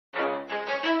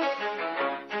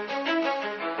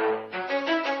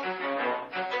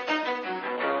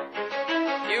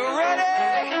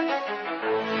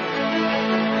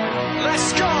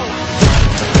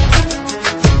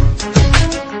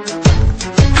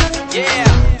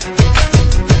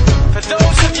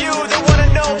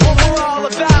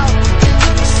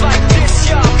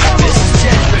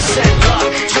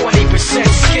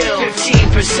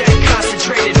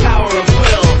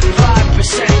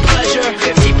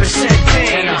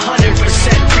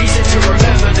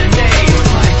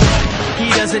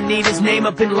need his name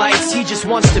up in lights. He just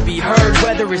wants to be heard,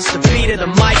 whether it's the beat of the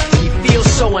mic. He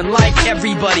feels so unlike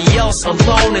everybody else,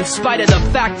 alone, in spite of the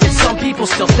fact that some people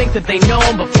still think that they know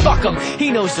him. But fuck him, he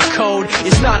knows the code.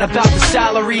 It's not about the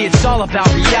salary, it's all about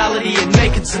reality and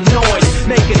making some noise,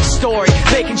 making a story,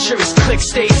 making sure his click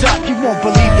stays up. You won't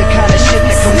believe the kind of shit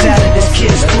that comes out of this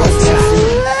kid's throat.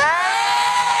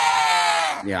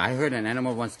 Yeah, I heard an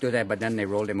animal once do that, but then they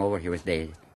rolled him over, he was dead.